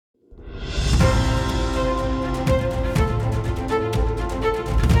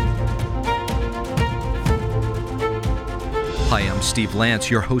Steve Lance,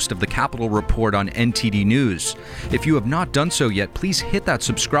 your host of the Capitol Report on NTD News. If you have not done so yet, please hit that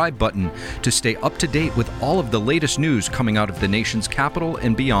subscribe button to stay up to date with all of the latest news coming out of the nation's capital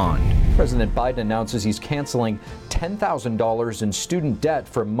and beyond. President Biden announces he's canceling $10,000 in student debt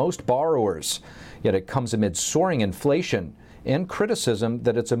for most borrowers. Yet it comes amid soaring inflation and criticism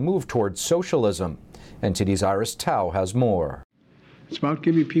that it's a move towards socialism. NTD's Iris Tao has more. It's about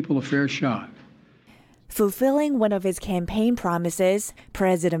giving people a fair shot. Fulfilling one of his campaign promises,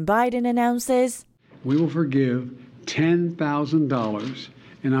 President Biden announces, "We will forgive $10,000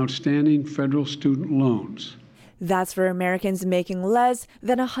 in outstanding federal student loans." That's for Americans making less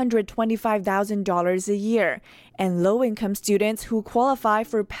than $125,000 a year, and low-income students who qualify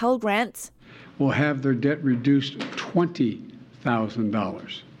for Pell Grants will have their debt reduced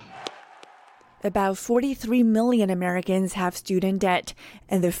 $20,000. About 43 million Americans have student debt,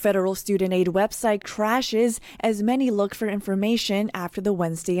 and the federal student aid website crashes as many look for information after the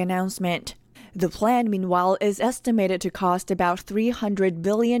Wednesday announcement. The plan, meanwhile, is estimated to cost about $300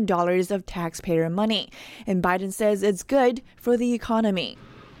 billion of taxpayer money, and Biden says it's good for the economy.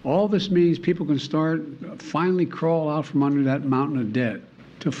 All this means people can finally crawl out from under that mountain of debt,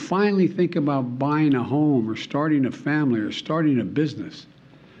 to finally think about buying a home or starting a family or starting a business.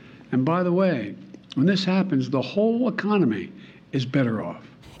 And by the way, when this happens, the whole economy is better off.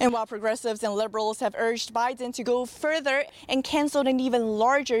 And while progressives and liberals have urged Biden to go further and cancel an even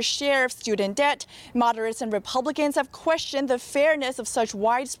larger share of student debt, moderates and Republicans have questioned the fairness of such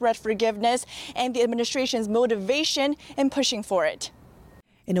widespread forgiveness and the administration's motivation in pushing for it.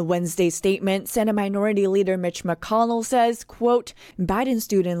 In a Wednesday statement, Senate Minority Leader Mitch McConnell says, quote, Biden's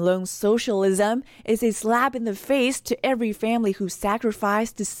student loan socialism is a slap in the face to every family who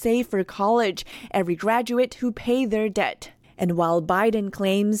sacrificed to save for college, every graduate who paid their debt. And while Biden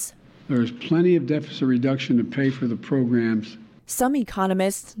claims there's plenty of deficit reduction to pay for the programs, some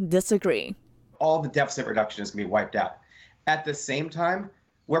economists disagree. All the deficit reduction is going to be wiped out. At the same time,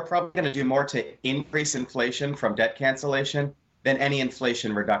 we're probably going to do more to increase inflation from debt cancellation than any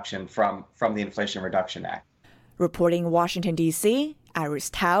inflation reduction from the Inflation Reduction Act. Reporting Washington, D.C.,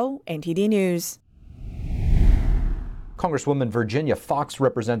 Iris Tao, NTD News. Congresswoman Virginia Foxx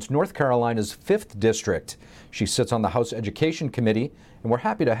represents North Carolina's 5th District. She sits on the House Education Committee, and we're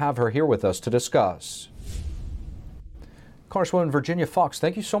happy to have her here with us to discuss. Congresswoman Virginia Foxx,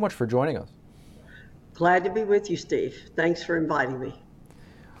 thank you so much for joining us. Glad to be with you, Steve. Thanks for inviting me.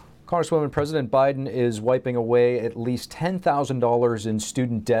 Congresswoman, President Biden is wiping away at least $10,000 in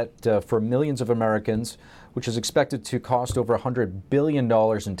student debt for millions of Americans, which is expected to cost over $100 billion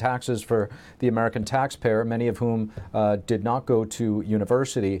in taxes for the American taxpayer, many of whom did not go to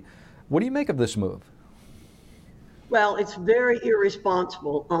university. What do you make of this move? Well, it's very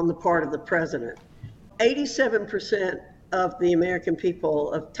irresponsible on the part of the president. 87% of the American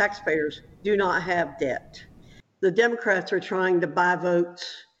people, of taxpayers, do not have debt. The Democrats are trying to buy votes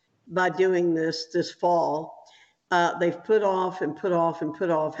by doing this fall. They've put off and put off and put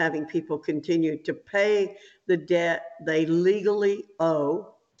off having people continue to pay the debt they legally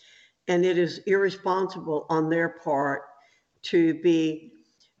owe. And it is irresponsible on their part to be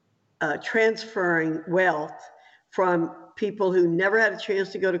transferring wealth from people who never had a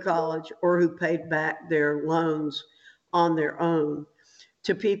chance to go to college or who paid back their loans on their own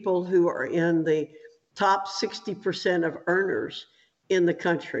to people who are in the top 60% of earners in the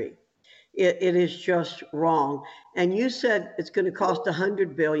country. It is just wrong. And you said it's going to cost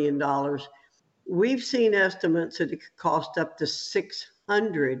 $100 billion. We've seen estimates that it could cost up to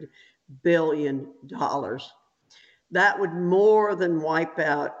 $600 billion. That would more than wipe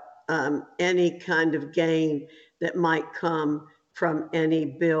out any kind of gain that might come from any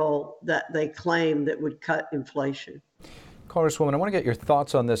bill that they claim that would cut inflation. Congresswoman, I want to get your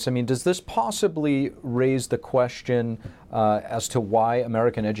thoughts on this. I mean, does this possibly raise the question as to why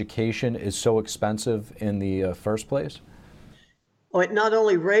American education is so expensive in the first place? Oh, it not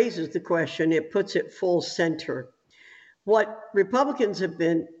only raises the question, it puts it full center. What Republicans have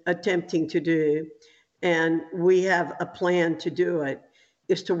been attempting to do, and we have a plan to do it,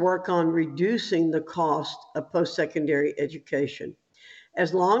 is to work on reducing the cost of post-secondary education.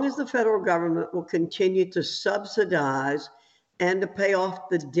 As long as the federal government will continue to subsidize and to pay off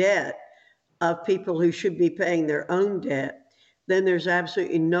the debt of people who should be paying their own debt, then there's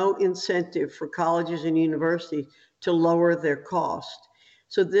absolutely no incentive for colleges and universities to lower their cost.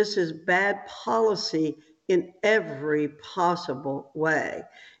 So this is bad policy in every possible way.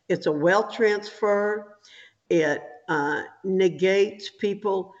 It's a wealth transfer. It negates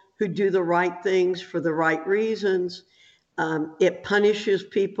people who do the right things for the right reasons. It punishes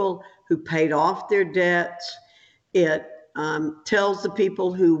people who paid off their debts. It tells the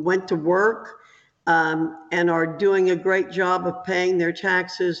people who went to work and are doing a great job of paying their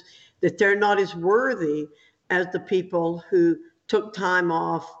taxes that they're not as worthy as the people who took time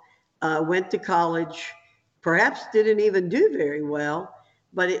off, went to college, perhaps didn't even do very well,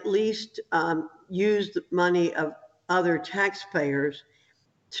 but at least used the money of other taxpayers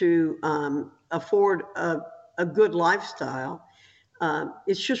to afford a good lifestyle.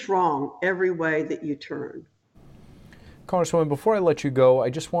 It's just wrong every way that you turn. Congresswoman, before I let you go, I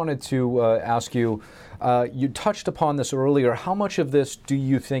just wanted to ask you, you touched upon this earlier. How much of this do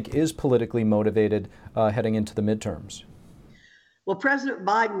you think is politically motivated heading into the midterms? Well, President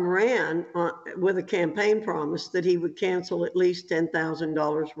Biden ran with a campaign promise that he would cancel at least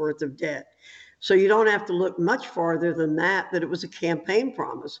 $10,000 worth of debt. So you don't have to look much farther than that it was a campaign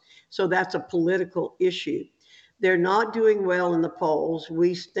promise. So that's a political issue. They're not doing well in the polls.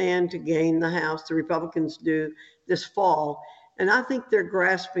 We stand to gain the House. The Republicans do this fall. And I think they're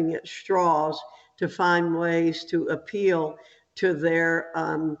grasping at straws to find ways to appeal to their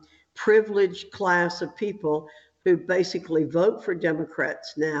privileged class of people who basically vote for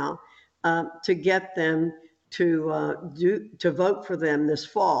Democrats now, to get them to vote for them this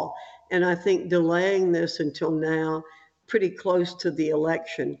fall. And I think delaying this until now, pretty close to the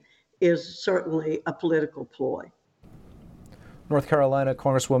election, is certainly a political ploy. North Carolina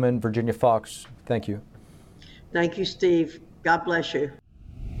Congresswoman Virginia Foxx, thank you. Thank you, Steve. God bless you.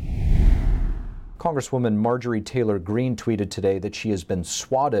 Congresswoman Marjorie Taylor Greene tweeted today that she has been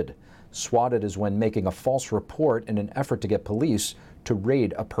swatted. Swatted is when making a false report in an effort to get police to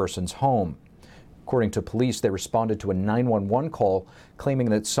raid a person's home. According to police, they responded to a 911 call claiming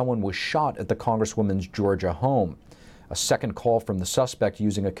that someone was shot at the Congresswoman's Georgia home. A second call from the suspect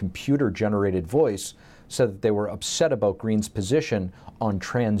using a computer-generated voice said that they were upset about Greene's position on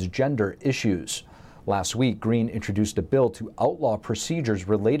transgender issues. Last week, Greene introduced a bill to outlaw procedures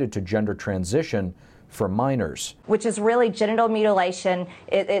related to gender transition for minors. Which is really genital mutilation.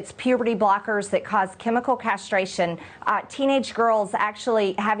 It's puberty blockers that cause chemical castration, teenage girls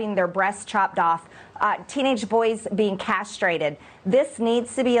actually having their breasts chopped off, teenage boys being castrated. This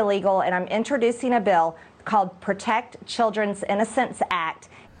needs to be illegal, and I'm introducing a bill called Protect Children's Innocence Act.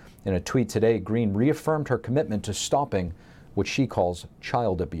 In a tweet today, Greene reaffirmed her commitment to stopping what she calls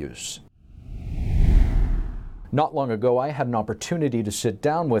child abuse. Not long ago, I had an opportunity to sit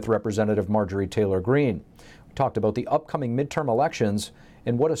down with Representative Marjorie Taylor Greene. We talked about the upcoming midterm elections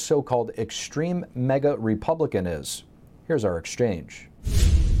and what a so-called extreme MAGA Republican is. Here's our exchange.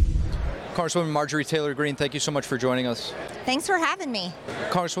 Congresswoman Marjorie Taylor Greene, thank you so much for joining us. Thanks for having me.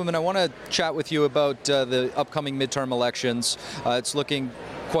 Congresswoman, I want to chat with you about the upcoming midterm elections. It's looking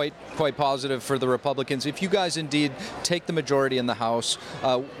quite positive for the Republicans. If you guys indeed take the majority in the House,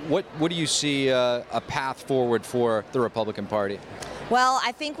 what do you see a path forward for the Republican Party? Well,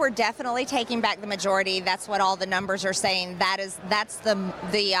 I think we're definitely taking back the majority. That's what all the numbers are saying. That's the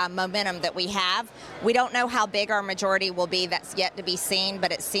momentum that we have. We don't know how big our majority will be. That's yet to be seen,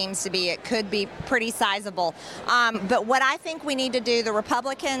 but it could be pretty sizable. But what I think we need to do, the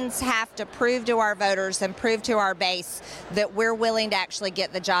Republicans have to prove to our voters and prove to our base that we're willing to actually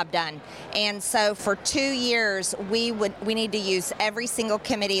get the job done. And so for 2 years, we need to use every single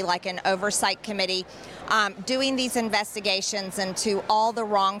committee like an oversight committee, doing these investigations into all the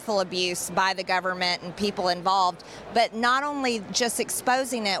wrongful abuse by the government and people involved, but not only just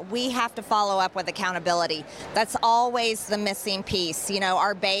exposing it, we have to follow up with accountability. That's always the missing piece. You know,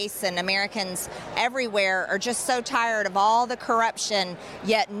 our base and Americans everywhere are just so tired of all the corruption,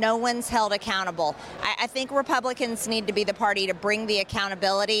 yet no one's held accountable. I think Republicans need to be the party to bring the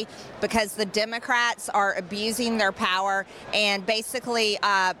accountability, because the Democrats are abusing their power and basically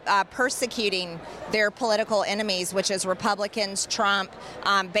persecuting their political enemies, which is Republicans, Trump,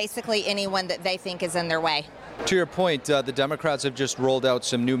 basically anyone that they think is in their way. To your point, the Democrats have just rolled out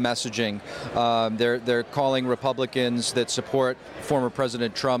some new messaging. They're calling Republicans that support former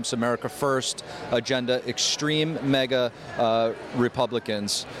President Trump's America First agenda extreme MAGA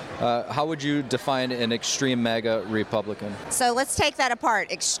Republicans. How would you define an extreme MAGA Republican? So let's take that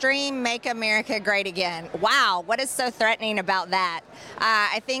apart. Extreme Make America Great Again. Wow, what is so threatening about that?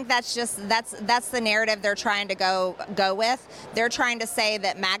 I think that's the narrative they're trying to go with. They're trying to say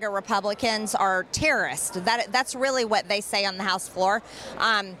that MAGA Republicans are terrorists. That's really what they say on the House floor.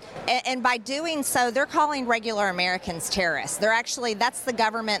 And by doing so, they're calling regular Americans terrorists. That's the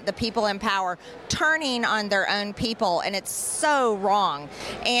government, the people in power, turning on their own people, and it's so wrong.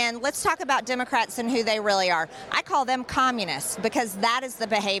 And let's talk about Democrats and who they really are. I call them communists because that is the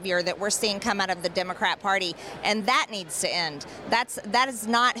behavior that we're seeing come out of the Democrat Party, and that needs to end. That is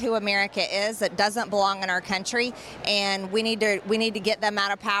not who America is. It doesn't belong in our country, and we need to get them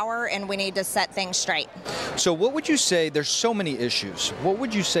out of power, and we need to set things straight. So what would you say, there's so many issues, what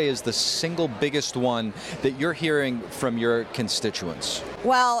would you say is the single biggest one that you're hearing from your constituents?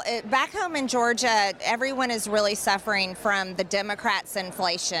 Well, back home in Georgia, everyone is really suffering from the Democrats'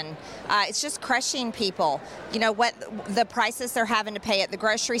 inflation. It's just crushing people. You know, what the prices they're having to pay at the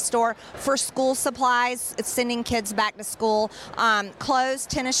grocery store for school supplies, it's sending kids back to school, clothes,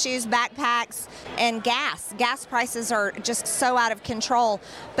 tennis shoes, backpacks, and gas. Gas prices are just so out of control.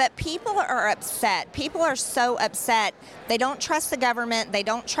 But people are upset. People are so upset. They don't trust the government. They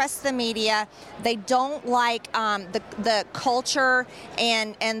don't trust the media. They don't like the culture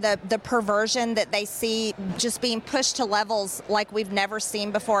and the perversion that they see just being pushed to levels like we've never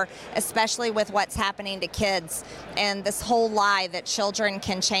seen before, especially with what's happening to kids and this whole lie that children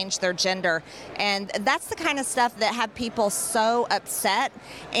can change their gender. And that's the kind of stuff that have people so upset.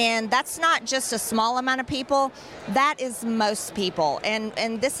 And that's not just a small amount of people. That is most people. And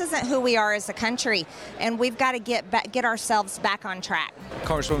this isn't who we are as a country. And we've got to get ourselves back on track.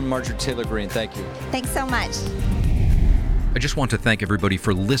 Congresswoman Marjorie Taylor Greene, thank you. Thanks so much. I just want to thank everybody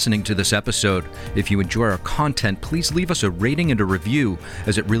for listening to this episode. If you enjoy our content, please leave us a rating and a review,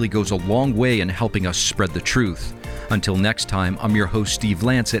 as it really goes a long way in helping us spread the truth. Until next time, I'm your host, Steve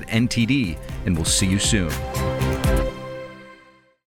Lance at NTD, and we'll see you soon.